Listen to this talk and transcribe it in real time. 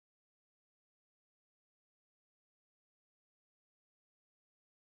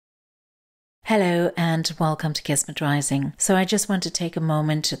Hello and welcome to Kismet Rising. So I just want to take a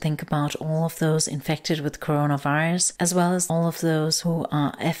moment to think about all of those infected with coronavirus, as well as all of those who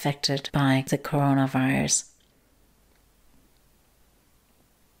are affected by the coronavirus.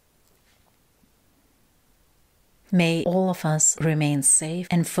 May all of us remain safe,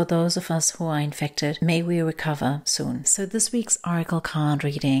 and for those of us who are infected, may we recover soon. So this week's Oracle card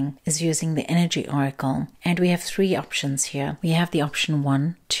reading is using the Energy Oracle, and we have three options here. We have the option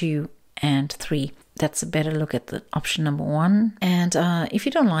 1, 2, and 3. That's a better look at the option number 1. And if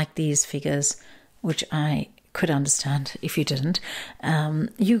you don't like these figures, which I could understand if you didn't,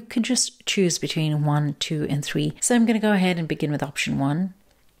 you can just choose between 1, 2, and 3. So I'm going to go ahead and begin with option 1.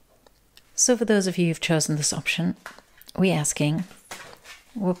 So for those of you who've chosen this option, we're asking,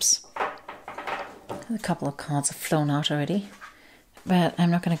 whoops, a couple of cards have flown out already, but I'm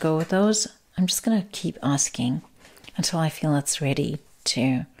not going to go with those. I'm just going to keep asking until I feel it's ready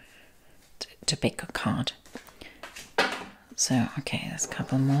to pick a card. So, okay, there's a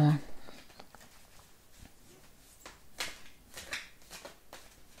couple more.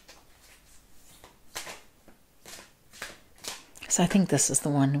 So I think this is the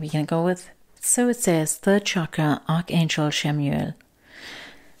one we're going to go with. So it says, third chakra, Archangel Shemuel.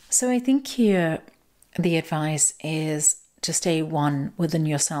 So I think here the advice is to stay one within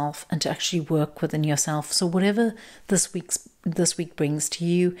yourself and to actually work within yourself. So whatever this week brings to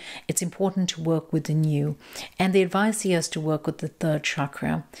you, it's important to work within you. And the advice here is to work with the third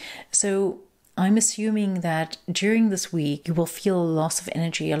chakra. So I'm assuming that during this week, you will feel a loss of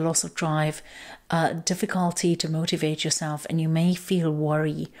energy, a loss of drive, difficulty to motivate yourself, and you may feel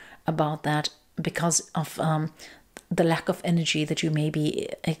worry about that because of the lack of energy that you may be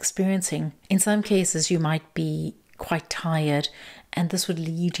experiencing. In some cases, you might be quite tired, and this would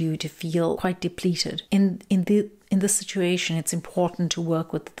lead you to feel quite depleted. In this situation, it's important to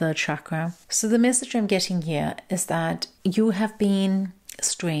work with the third chakra. So the message I'm getting here is that you have been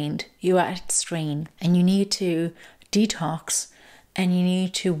strained, you are at strain, and you need to detox, and you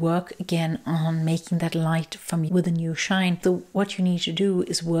need to work again on making that light from within you shine. So what you need to do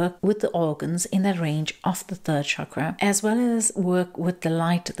is work with the organs in that range of the third chakra, as well as work with the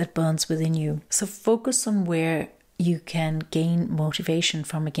light that burns within you. So focus on where you can gain motivation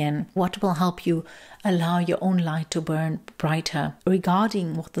from again. What will help you allow your own light to burn brighter?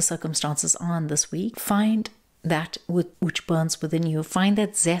 Regarding what the circumstances are in this week, find that which burns within you. Find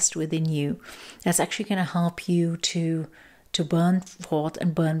that zest within you that's actually going to help you to burn forth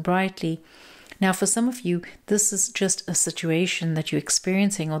and burn brightly. Now, for some of you, this is just a situation that you're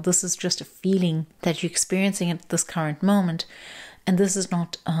experiencing, or this is just a feeling that you're experiencing at this current moment, and this is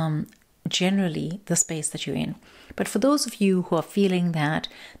not generally the space that you're in. But for those of you who are feeling that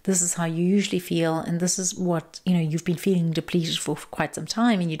this is how you usually feel, and this is what you've been feeling depleted for quite some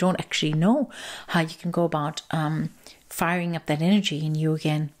time, and you don't actually know how you can go about firing up that energy in you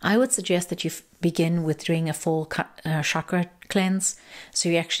again, I would suggest that you begin with doing a full chakra cleanse. So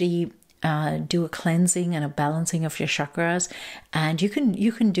you actually do a cleansing and a balancing of your chakras, and you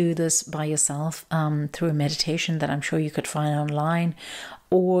can do this by yourself through a meditation that I'm sure you could find online,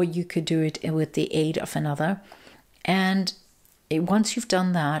 or you could do it with the aid of another. And once you've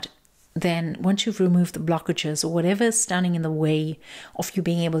done that, then once you've removed the blockages or whatever is standing in the way of you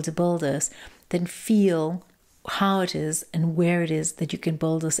being able to build this, then feel how it is and where it is that you can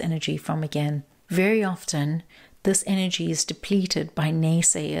build this energy from again. Very often, this energy is depleted by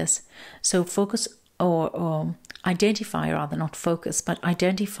naysayers. So focus or identify, rather not focus, but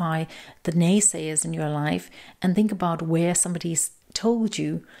identify the naysayers in your life and think about where somebody's told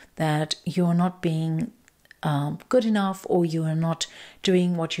you that you're not being good enough, or you are not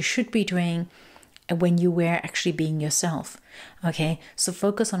doing what you should be doing when you were actually being yourself. Okay, so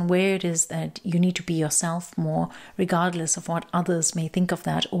focus on where it is that you need to be yourself more, regardless of what others may think of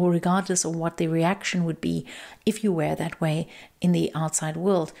that, or regardless of what the reaction would be if you were that way in the outside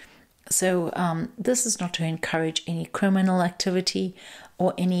world. So this is not to encourage any criminal activity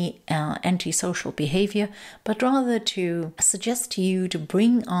or any antisocial behavior, but rather to suggest to you to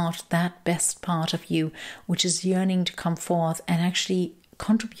bring out that best part of you, which is yearning to come forth and actually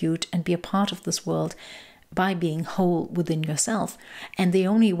contribute and be a part of this world by being whole within yourself. And the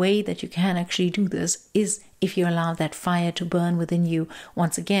only way that you can actually do this is if you allow that fire to burn within you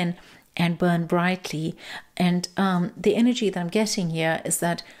once again and burn brightly. And the energy that I'm getting here is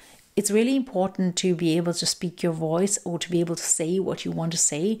that it's really important to be able to speak your voice, or to be able to say what you want to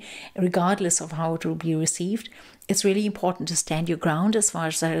say, regardless of how it will be received. It's really important to stand your ground as far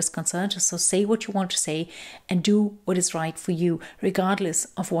as that is concerned. So say what you want to say and do what is right for you, regardless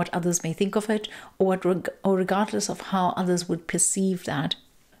of what others may think of it, or regardless of how others would perceive that.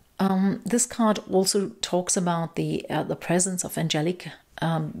 This card also talks about the presence of angelic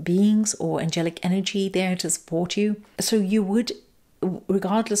beings or angelic energy there to support you. So you would,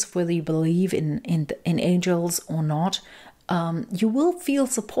 regardless of whether you believe in angels or not, you will feel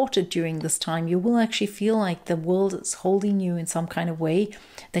supported during this time. You will actually feel like the world is holding you in some kind of way,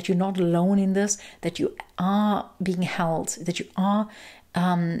 that you're not alone in this, that you are being held, that you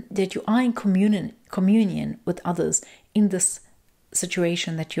are in communion with others in this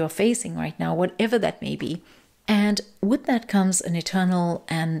situation that you are facing right now, whatever that may be. And with that comes an eternal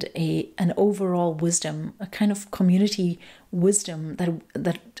and an overall wisdom, a kind of community wisdom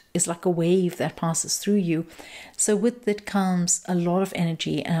that is like a wave that passes through you. So with it comes a lot of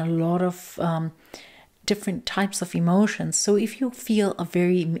energy and a lot of different types of emotions. So if you feel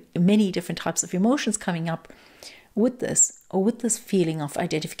many different types of emotions coming up with this, or with this feeling of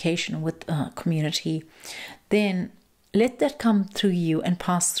identification with community, then let that come through you and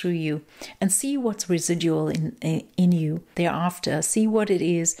pass through you, and see what's residual in you thereafter. See what it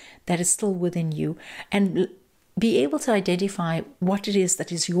is that is still within you, and be able to identify what it is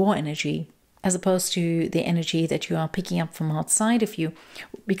that is your energy, as opposed to the energy that you are picking up from outside of you.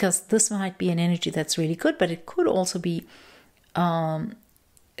 Because this might be an energy that's really good, but it could also be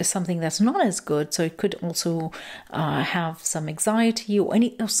something that's not as good. So it could also have some anxiety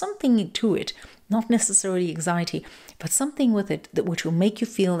or something to it. Not necessarily anxiety, but something with it which will make you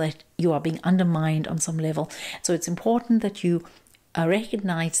feel that you are being undermined on some level. So it's important that you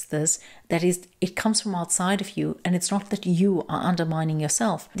recognize this, that is, it comes from outside of you, and it's not that you are undermining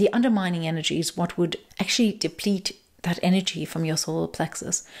yourself. The undermining energy is what would actually deplete that energy from your solar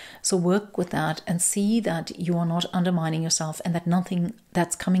plexus. So work with that and see that you are not undermining yourself, and that nothing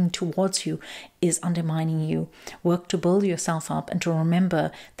that's coming towards you is undermining you. Work to build yourself up and to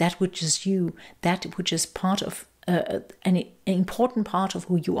remember that which is you, that which is part of an important part of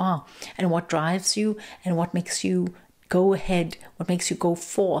who you are, and what drives you, and what makes you go ahead, what makes you go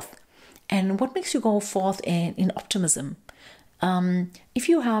forth, and what makes you go forth in optimism. If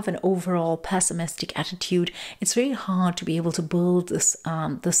you have an overall pessimistic attitude, it's very hard to be able to build this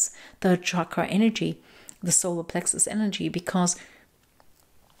third chakra energy, the solar plexus energy, because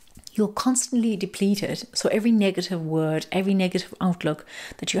you're constantly depleted. So every negative word, every negative outlook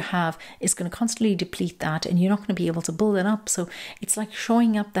that you have is going to constantly deplete that, and you're not going to be able to build it up. So it's like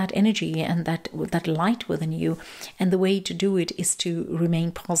showing up that energy and that light within you. And the way to do it is to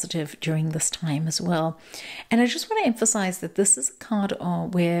remain positive during this time as well. And I just want to emphasize that this is a card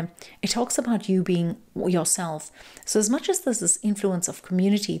where it talks about you being yourself. So as much as there's this influence of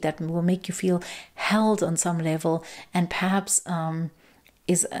community that will make you feel held on some level, and perhaps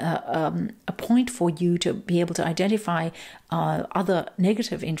is a point for you to be able to identify other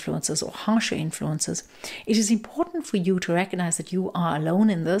negative influences or harsher influences, it is important for you to recognize that you are alone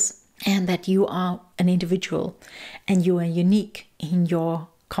in this, and that you are an individual and you are unique in your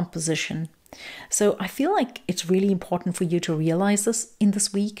composition. So I feel like it's really important for you to realize this in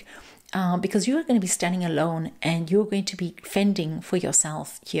this week, because you are going to be standing alone, and you're going to be fending for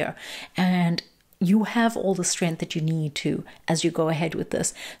yourself here, and you have all the strength that you need to as you go ahead with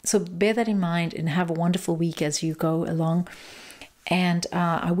this. So bear that in mind and have a wonderful week as you go along. And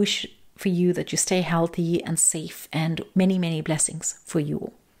I wish for you that you stay healthy and safe, and many, many blessings for you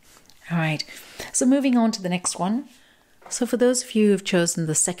all. All right. So moving on to the next one. So for those of you who have chosen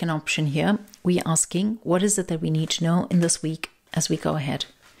the second option here, we're asking, what is it that we need to know in this week as we go ahead?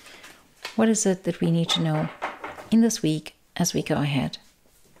 What is it that we need to know in this week as we go ahead?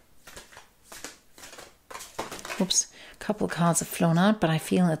 Oops, a couple of cards have flown out, but I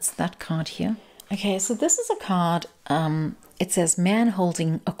feel it's that card here. Okay, so this is a card, it says man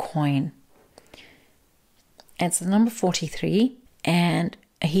holding a coin. It's the number 43, and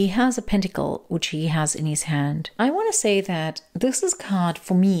he has a pentacle which he has in his hand. I want to say that this is a card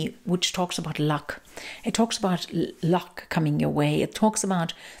for me which talks about luck. It talks about luck coming your way. It talks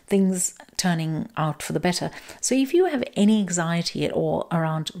about things turning out for the better. So if you have any anxiety at all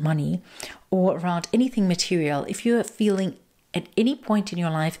around money or around anything material, if you're feeling at any point in your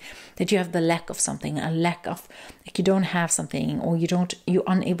life that you have the lack of something, a lack of, like you don't have something, or you're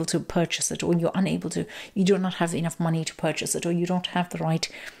unable to purchase it, or you do not have enough money to purchase it, or you don't have the right,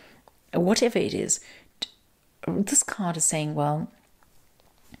 whatever it is, this card is saying, well,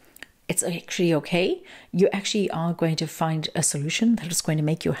 it's actually okay. You actually are going to find a solution that is going to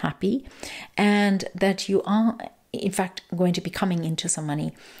make you happy, and that you are in fact going to be coming into some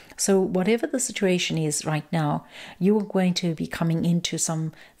money. So whatever the situation is right now, you are going to be coming into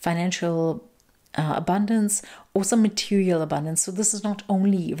some financial abundance or some material abundance. So this is not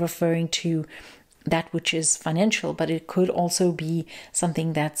only referring to that which is financial, but it could also be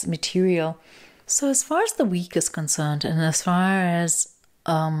something that's material. So as far as the week is concerned, and as far as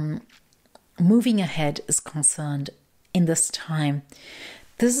moving ahead is concerned in this time,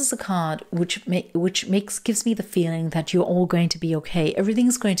 this is a card which gives me the feeling that you're all going to be okay.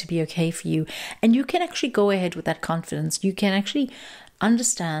 Everything's going to be okay for you. And you can actually go ahead with that confidence. You can actually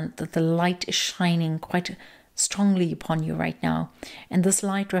understand that the light is shining quite strongly upon you right now. And this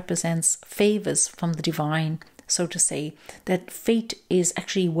light represents favors from the divine, so to say, that fate is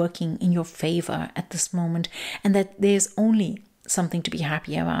actually working in your favor at this moment, and that there's only something to be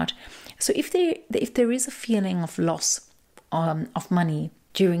happy about. So if there is a feeling of loss of money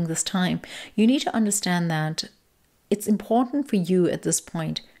during this time, you need to understand that it's important for you at this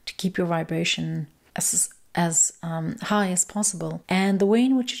point to keep your vibration as high as possible. And the way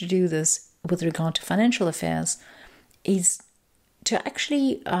in which to do this with regard to financial affairs is to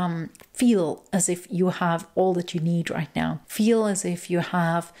actually feel as if you have all that you need right now. Feel as if you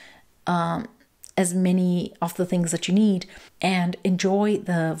have as many of the things that you need, and enjoy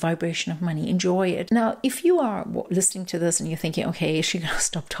the vibration of money. Enjoy it. Now, if you are listening to this and you're thinking, okay, is she going to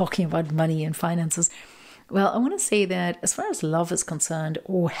stop talking about money and finances? Well, I want to say that as far as love is concerned,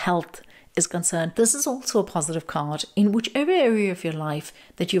 or health is concerned, this is also a positive card. In whichever area of your life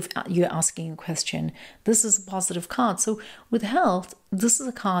that you're asking a question, this is a positive card. So with health, this is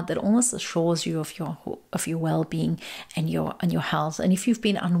a card that almost assures you of your well-being and your health. And if you've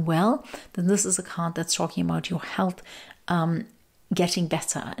been unwell, then this is a card that's talking about your health getting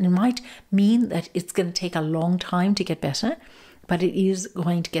better. And it might mean that it's going to take a long time to get better, but it is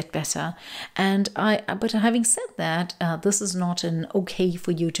going to get better. But having said that, this is not an okay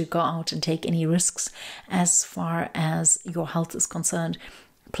for you to go out and take any risks as far as your health is concerned.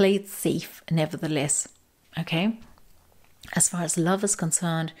 Play it safe, nevertheless. Okay. As far as love is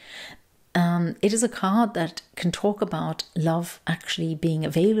concerned, it is a card that can talk about love actually being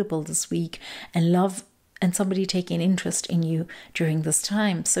available this week, and love and somebody taking interest in you during this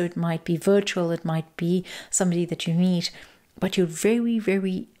time. So it might be virtual, it might be somebody that you meet, but you very,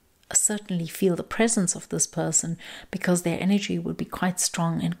 very certainly feel the presence of this person, because their energy would be quite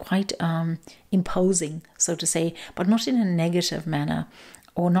strong and quite imposing, so to say, but not in a negative manner,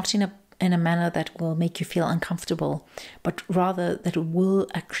 or not in a manner that will make you feel uncomfortable, but rather that it will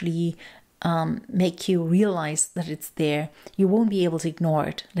actually make you realize that it's there. You won't be able to ignore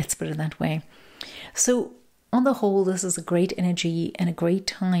it, let's put it that way. So on the whole, this is a great energy and a great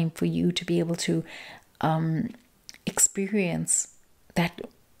time for you to be able to experience that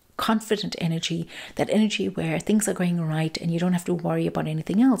confident energy, that energy where things are going right and you don't have to worry about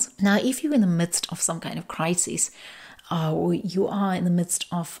anything else. Now, if you're in the midst of some kind of crisis, or you are in the midst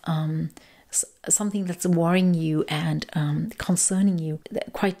of something that's worrying you and concerning you,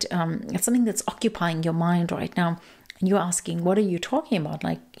 quite something that's occupying your mind right now, and you're asking, what are you talking about?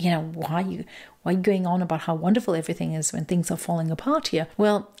 Like, why are you going on about how wonderful everything is when things are falling apart here?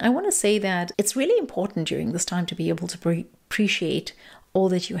 Well, I want to say that it's really important during this time to be able to appreciate all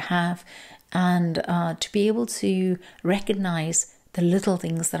that you have, and to be able to recognize the little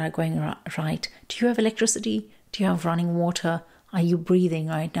things that are going right. Do you have electricity? Do you have running water? Are you breathing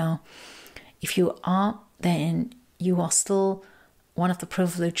right now? If you are, then you are still one of the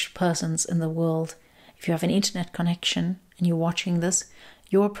privileged persons in the world. If you have an internet connection and you're watching this,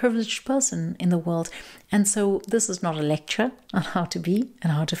 you're a privileged person in the world. And so this is not a lecture on how to be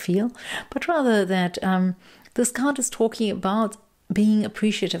and how to feel, but rather that this card is talking about being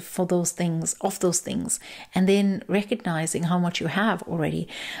appreciative for those things, and then recognizing how much you have already.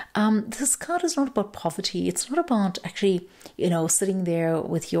 This card is not about poverty. It's not about actually, sitting there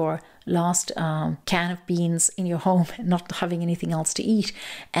with your last can of beans in your home and not having anything else to eat.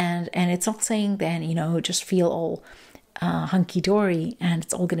 And it's not saying then, just feel all hunky-dory and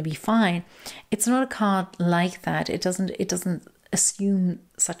it's all going to be fine. It's not a card like that. It doesn't assume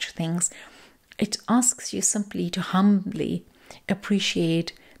such things. It asks you simply to humbly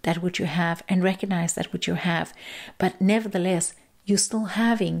appreciate that which you have and recognize that which you have, but nevertheless you're still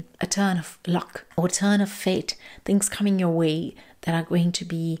having a turn of luck or a turn of fate, things coming your way that are going to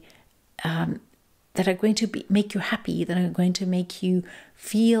be make you happy, that are going to make you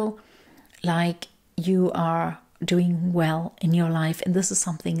feel like you are doing well in your life. And this is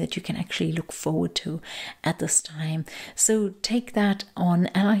something that you can actually look forward to at this time. So take that on.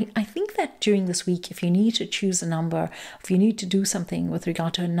 And I think that during this week, if you need to choose a number, if you need to do something with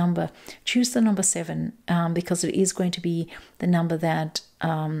regard to a number, choose the number 7, because it is going to be the number that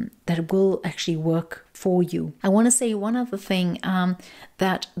that will actually work for you. I want to say one other thing,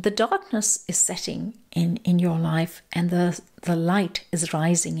 that the darkness is setting in your life, and the light is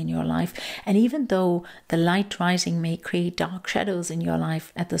rising in your life. And even though the light rising may create dark shadows in your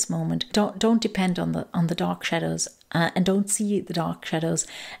life at this moment, don't depend on the dark shadows, and don't see the dark shadows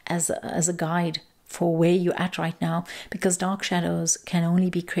as a guide for where you're at right now, because dark shadows can only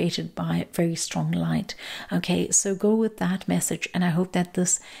be created by very strong light. Okay, so go with that message, and I hope that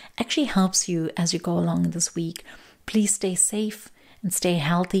this actually helps you as you go along this week. Please stay safe and stay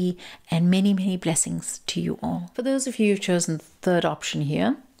healthy, and many, many blessings to you all. For those of you who've chosen the third option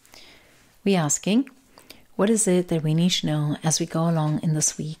here, we're asking, what is it that we need to know as we go along in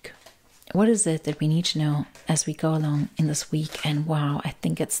this week? What is it that we need to know as we go along in this week? And wow, I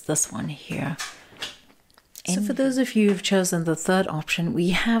think it's this one here. So for those of you who've chosen the third option, we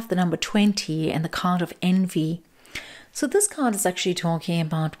have the number 20 and the card of envy. So this card is actually talking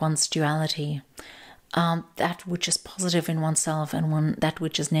about one's duality, that which is positive in oneself and that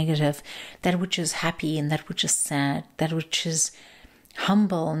which is negative, that which is happy and that which is sad, that which is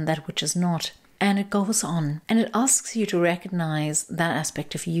humble and that which is not. And it goes on, and it asks you to recognize that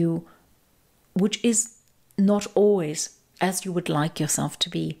aspect of you which is not always as you would like yourself to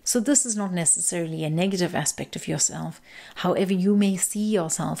be. So this is not necessarily a negative aspect of yourself. However, you may see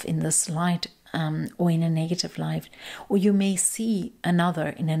yourself in this light, or in a negative light, or you may see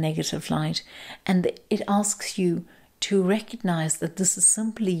another in a negative light. And it asks you to recognize that this is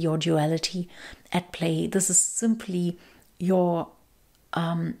simply your duality at play. This is simply your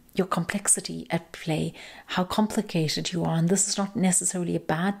complexity at play, how complicated you are. And this is not necessarily a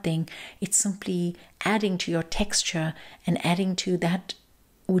bad thing. It's simply adding to your texture and adding to that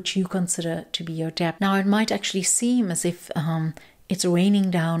which you consider to be your depth. Now, it might actually seem as if it's raining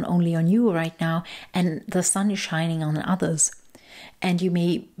down only on you right now, and the sun is shining on others. And you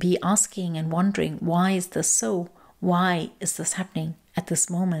may be asking and wondering, why is this so? Why is this happening at this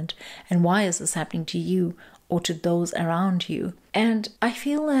moment? And why is this happening to you or to those around you? And I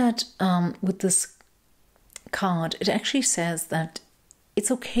feel that with this card, it actually says that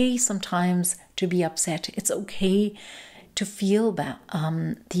it's okay sometimes to be upset. It's okay to feel that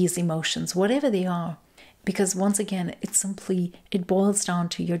these emotions, whatever they are. Because once again, it boils down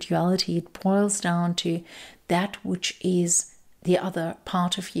to your duality. It boils down to that which is the other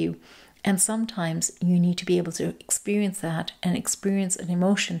part of you. And sometimes you need to be able to experience that and experience an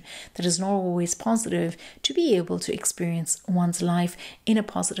emotion that is not always positive to be able to experience one's life in a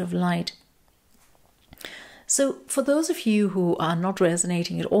positive light. So for those of you who are not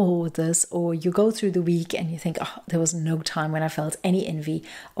resonating at all with this, or you go through the week and you think, oh, there was no time when I felt any envy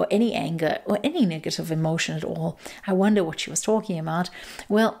or any anger or any negative emotion at all, I wonder what she was talking about.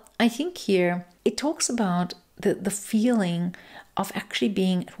 Well, I think here it talks about the feeling of actually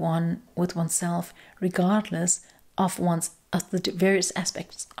being at one with oneself, regardless of the various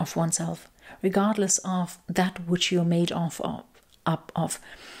aspects of oneself, regardless of that which you're made up of.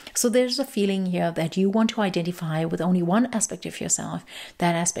 So there's a feeling here that you want to identify with only one aspect of yourself,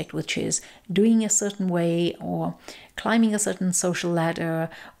 that aspect which is doing a certain way, or climbing a certain social ladder,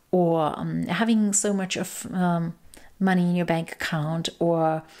 or having so much of money in your bank account,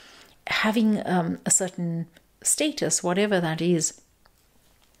 or having a certain status, whatever that is.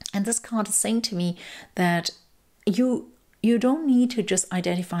 And this card is saying to me that you don't need to just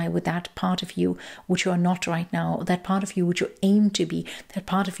identify with that part of you which you are not right now, that part of you which you aim to be, that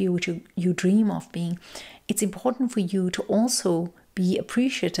part of you which you dream of being. It's important for you to also be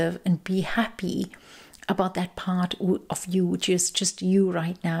appreciative and be happy about that part of you which is just you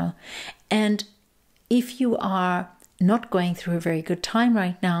right now. And if you are not going through a very good time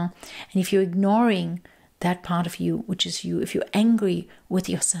right now, and if you're ignoring that part of you, which is you, if you're angry with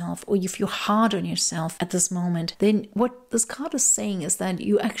yourself, or if you're hard on yourself at this moment, then what this card is saying is that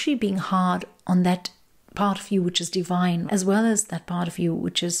you're actually being hard on that part of you which is divine, as well as that part of you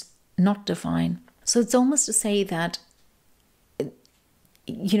which is not divine. So it's almost to say that,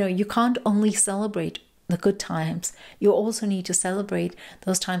 you can't only celebrate the good times. You also need to celebrate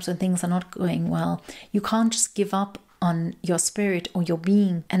those times when things are not going well. You can't just give up on your spirit or your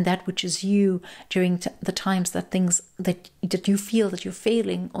being and that which is you during the times that things that you feel that you're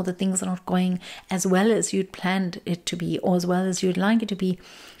failing, or that things are not going as well as you'd planned it to be, or as well as you'd like it to be.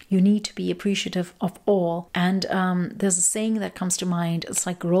 You need to be appreciative of all. And there's a saying that comes to mind. It's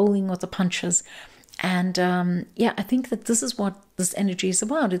like rolling with the punches. And I think that this is what this energy is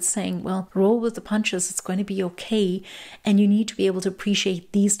about. It's saying, well, roll with the punches. It's going to be okay. And you need to be able to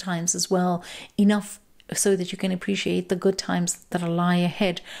appreciate these times as well, enough so that you can appreciate the good times that lie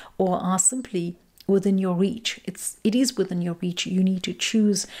ahead, or are simply within your reach. It is within your reach. You need to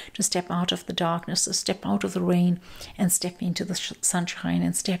choose to step out of the darkness, to step out of the rain, and step into the sunshine,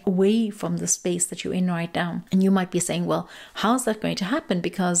 and step away from the space that you're in right now. And you might be saying, well, how's that going to happen?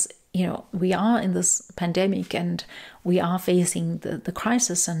 Because we are in this pandemic and we are facing the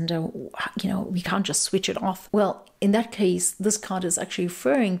crisis, and we can't just switch it off. Well, in that case, this card is actually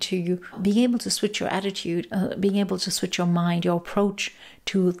referring to you being able to switch your attitude, being able to switch your mind, your approach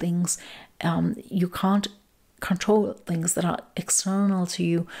to things. You can't control things that are external to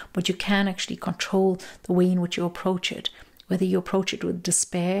you, but you can actually control the way in which you approach it, whether you approach it with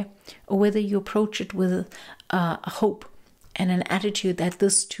despair or whether you approach it with a hope and an attitude that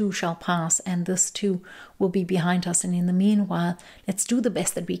this too shall pass and this too will be behind us. And in the meanwhile, let's do the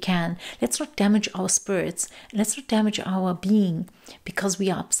best that we can. Let's not damage our spirits. Let's not damage our being because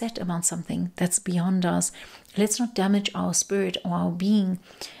we are upset about something that's beyond us. Let's not damage our spirit or our being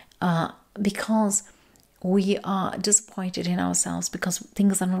because we are disappointed in ourselves, because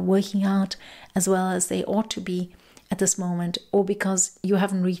things are not working out as well as they ought to be at this moment, or because you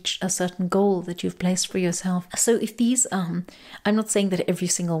haven't reached a certain goal that you've placed for yourself. So if these, I'm not saying that every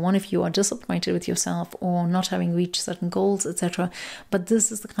single one of you are disappointed with yourself or not having reached certain goals, etc., but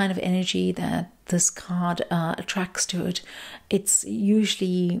this is the kind of energy that this card attracts to it. It's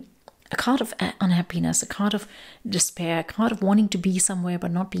usually a card of unhappiness, a card of despair, a card of wanting to be somewhere but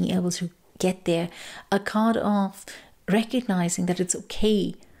not being able to get there, a card of recognizing that it's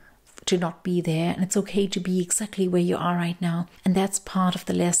okay to not be there and it's okay to be exactly where you are right now. And that's part of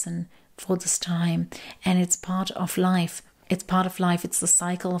the lesson for this time, and it's part of life. It's part of life. It's the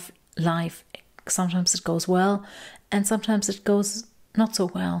cycle of life. Sometimes it goes well and sometimes it goes not so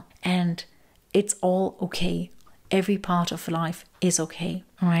well, and it's all okay. Every part of life is okay.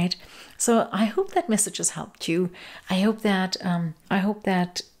 All right. So I hope that message has helped you. I hope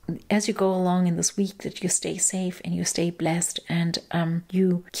that as you go along in this week, that you stay safe and you stay blessed and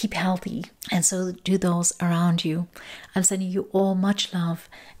you keep healthy, and so do those around you. I'm sending you all much love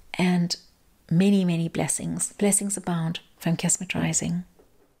and many, many blessings. Blessings abound from Kismet Rising.